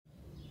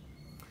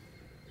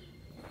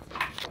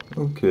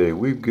Okay,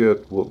 we've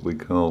got what we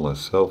call a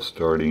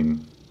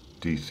self-starting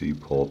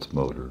DC pulse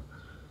motor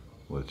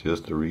with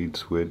just a reed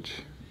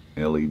switch,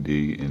 LED,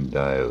 and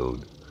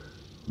diode.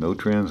 No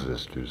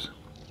transistors.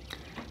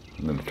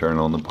 I'm going to turn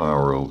on the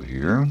power over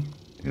here,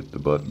 hit the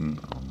button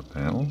on the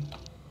panel.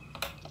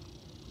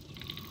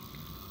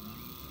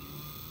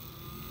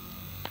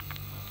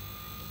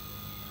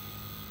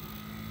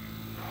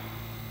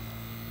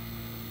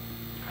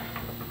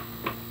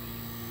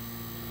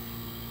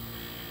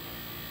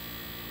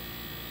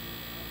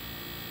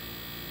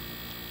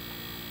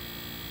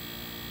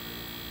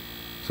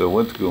 So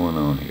what's going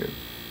on here?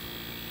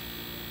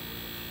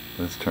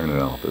 Let's turn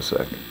it off a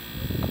second.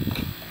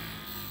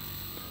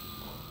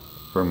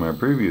 From my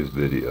previous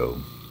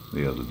video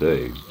the other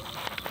day,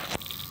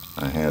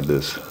 I had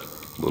this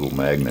little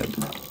magnet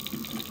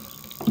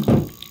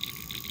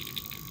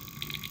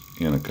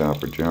in a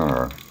copper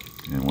jar,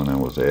 and when I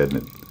was adding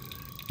it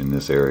in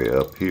this area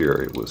up here,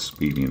 it was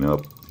speeding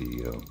up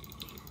the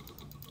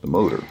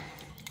motor.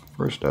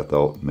 First I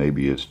thought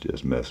maybe it's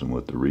just messing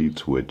with the reed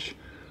switch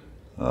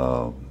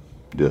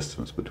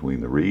distance between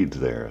the reeds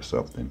there or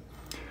something.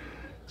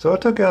 So I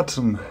took out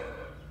some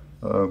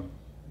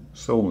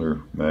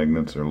solar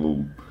magnets, or a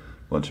little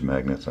bunch of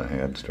magnets I had,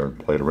 and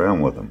started playing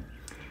around with them.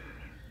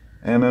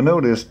 And I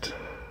noticed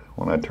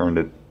when I turned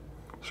it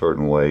a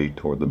certain way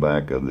toward the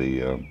back of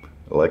the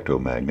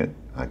electromagnet,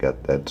 I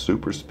got that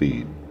super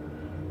speed.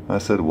 I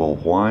said, well,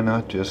 why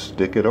not just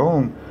stick it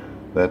on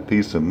that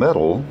piece of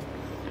metal?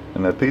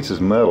 And that piece of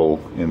metal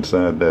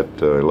inside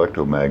that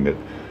electromagnet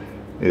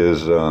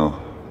is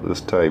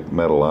this type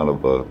metal out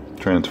of a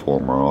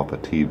transformer off a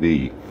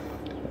TV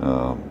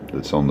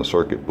that's on the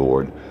circuit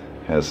board.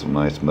 Has some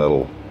nice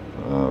metal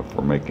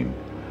for making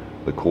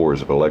the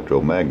cores of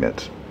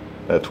electromagnets.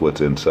 That's what's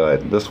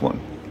inside this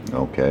one.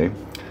 Okay,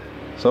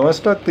 so I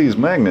stuck these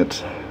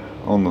magnets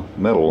on the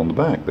metal on the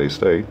back. They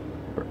stay,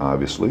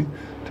 obviously,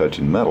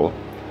 touching metal.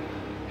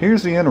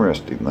 Here's the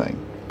interesting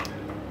thing.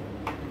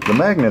 The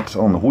magnets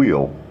on the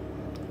wheel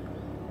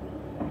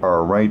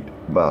are right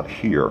about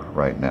here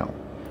right now.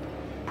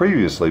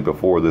 Previously,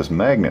 before this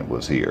magnet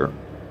was here,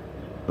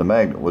 the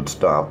magnet would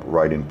stop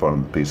right in front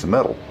of the piece of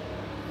metal.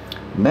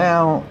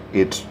 Now,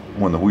 it's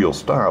when the wheel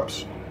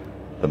stops,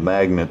 the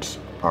magnets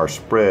are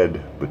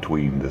spread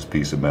between this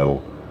piece of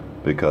metal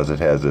because it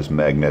has this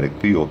magnetic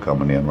field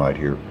coming in right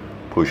here,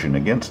 pushing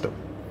against them.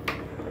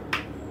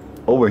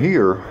 Over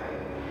here,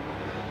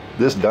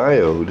 this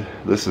diode,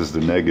 this is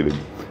the negative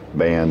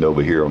band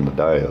over here on the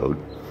diode,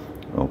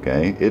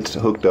 okay? It's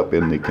hooked up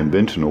in the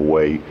conventional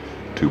way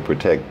to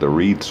protect the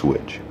reed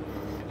switch.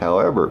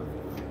 However,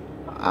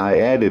 I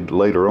added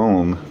later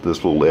on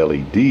this little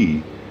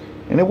LED,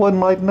 and it wasn't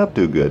lighting up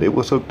too good. It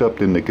was hooked up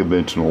in the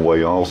conventional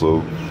way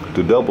also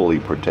to doubly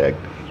protect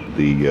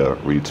the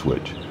reed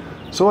switch.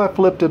 So I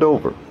flipped it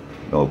over,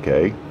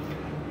 okay?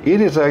 It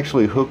is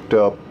actually hooked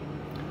up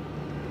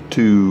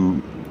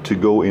to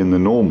go in the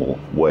normal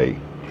way,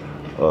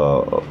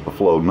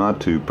 flow,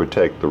 not to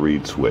protect the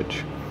reed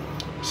switch.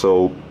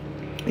 So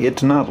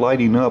it's not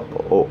lighting up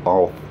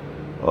off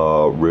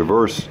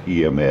reverse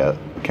EMF,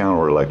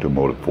 counter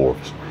electromotive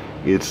force.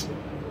 It's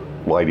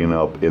lighting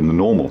up in the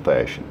normal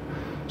fashion.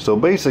 So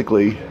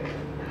basically,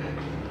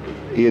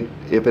 if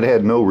it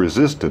had no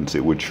resistance,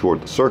 it would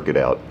short the circuit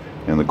out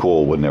and the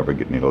coil would never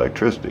get any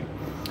electricity.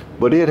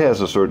 But it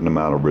has a certain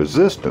amount of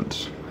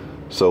resistance,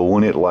 so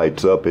when it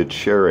lights up, it's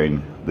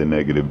sharing the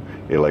negative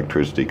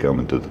electricity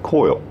coming to the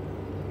coil.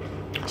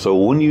 So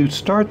when you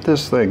start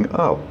this thing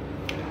up,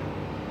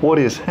 what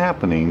is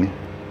happening,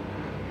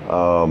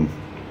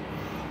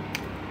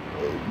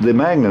 the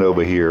magnet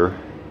over here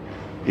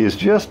is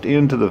just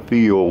into the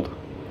field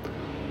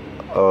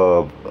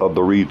of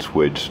the reed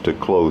switch to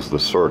close the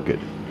circuit,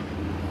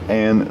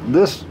 and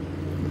this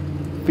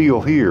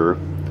field here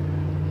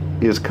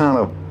is kind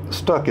of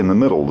stuck in the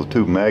middle of the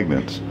two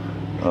magnets.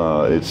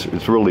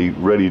 It's really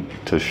ready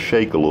to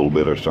shake a little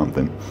bit or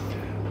something.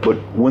 But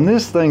when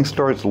this thing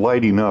starts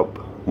lighting up,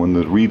 when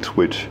the reed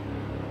switch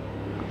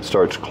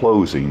starts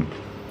closing,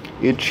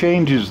 it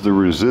changes the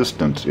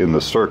resistance in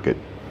the circuit,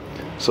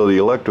 so the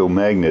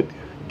electromagnet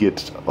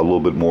gets a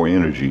little bit more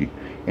energy,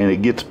 and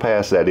it gets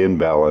past that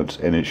imbalance,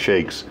 and it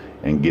shakes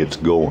and gets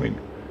going,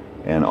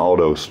 and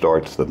auto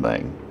starts the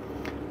thing.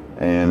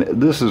 And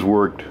this has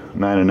worked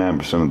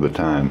 99% of the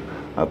time.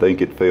 I think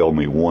it failed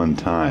me one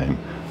time.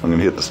 I'm going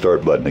to hit the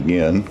start button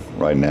again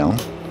right now.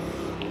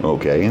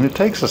 Okay, and it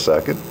takes a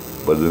second,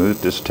 but then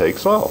it just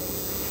takes off.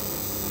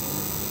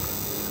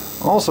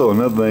 Also,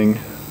 another thing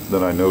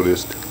that I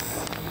noticed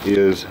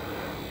is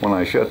when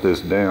I shut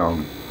this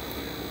down,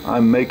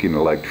 I'm making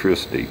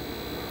electricity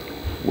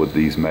with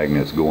these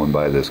magnets going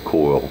by this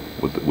coil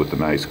with the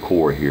nice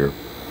core here.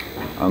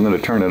 I'm going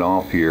to turn it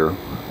off here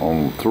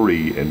on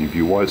 3, and if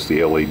you watch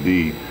the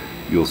LED,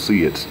 you'll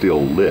see it's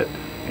still lit,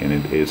 and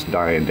it's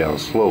dying down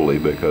slowly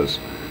because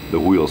the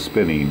wheel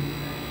spinning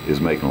is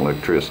making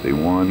electricity.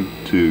 1,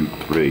 2,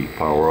 3,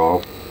 power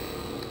off.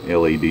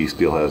 LED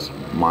still has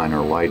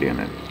minor light in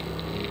it.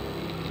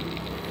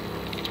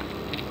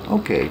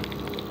 Okay,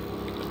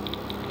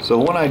 so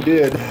what I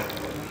did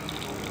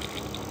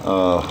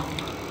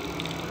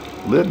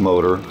lid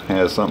motor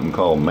has something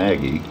called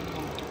Maggie.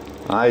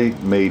 I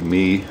made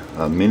me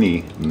a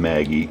mini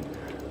Maggie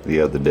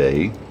the other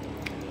day.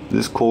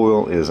 This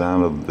coil is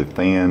out of the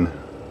fan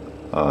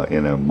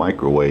in a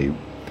microwave.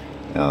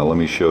 Let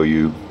me show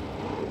you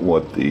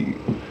what the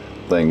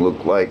thing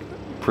looked like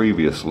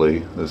previously.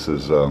 This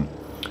is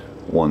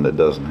one that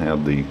doesn't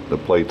have the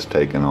plates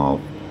taken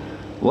off.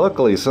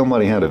 Luckily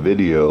somebody had a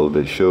video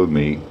that showed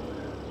me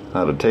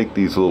how to take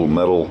these little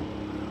metal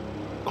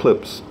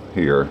clips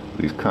here,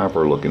 these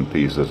copper looking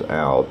pieces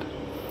out,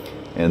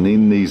 and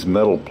then these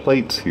metal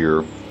plates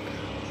here,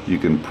 you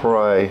can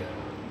pry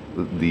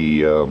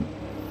the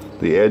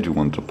edge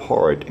ones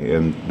apart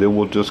and they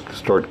will just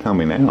start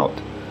coming out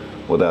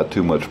without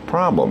too much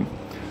problem.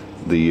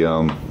 The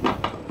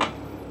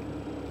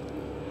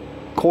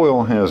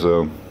coil has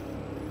a,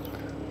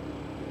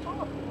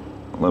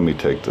 let me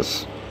take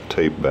this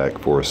tape back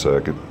for a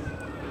second.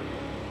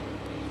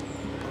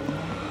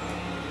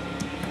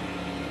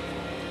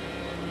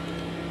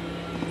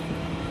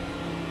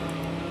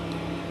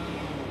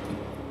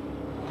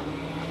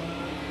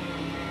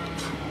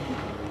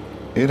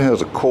 It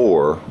has a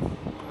core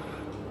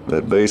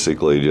that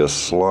basically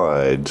just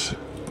slides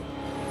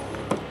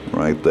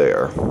right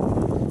there.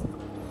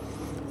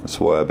 That's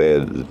why I've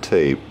added the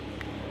tape.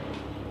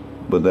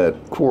 But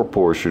that core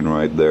portion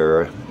right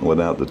there,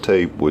 without the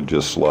tape, would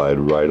just slide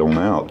right on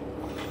out.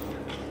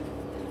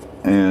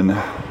 And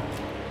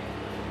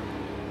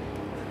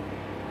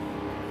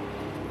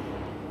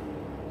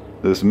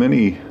this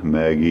mini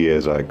Maggie,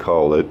 as I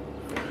call it,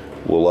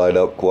 will light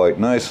up quite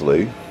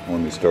nicely.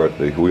 Let me start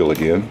the wheel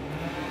again.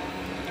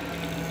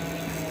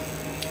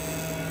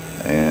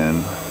 And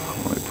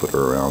let me put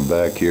her around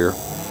back here.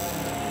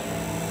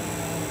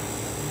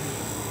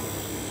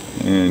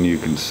 And you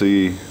can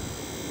see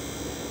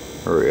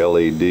her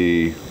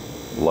LED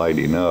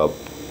lighting up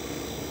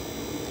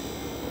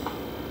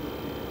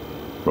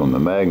from the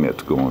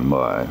magnets going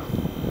by.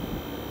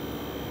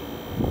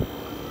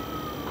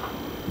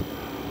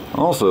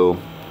 Also,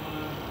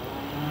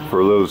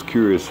 for those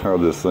curious how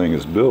this thing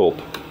is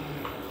built,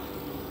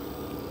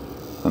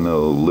 I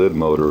know lid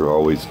motor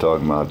always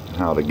talking about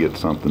how to get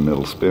something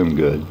that'll spin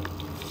good.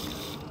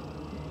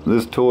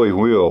 This toy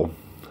wheel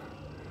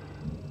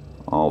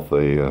off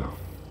a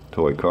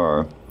toy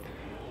car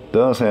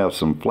does have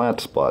some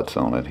flat spots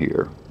on it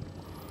here,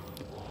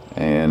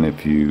 and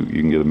if you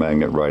can get a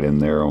magnet right in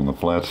there on the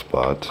flat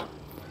spots.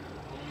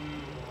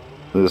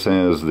 This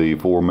has the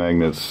 4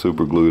 magnets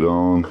super glued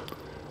on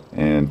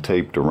and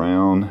taped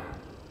around.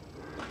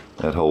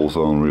 That holds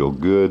on real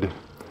good.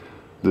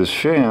 This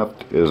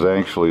shaft is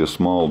actually a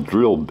small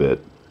drill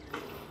bit.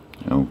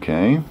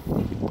 Okay.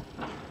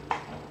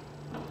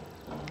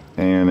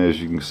 And as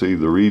you can see,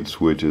 the reed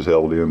switch is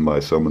held in by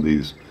some of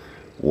these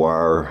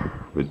wire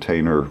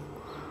retainer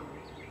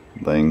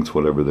things,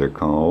 whatever they're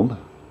called.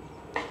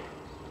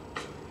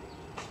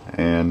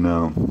 And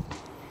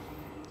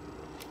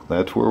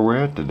that's where we're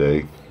at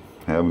today,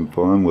 having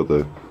fun with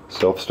a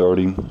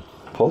self-starting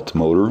pulse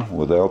motor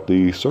without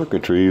the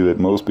circuitry that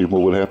most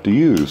people would have to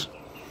use.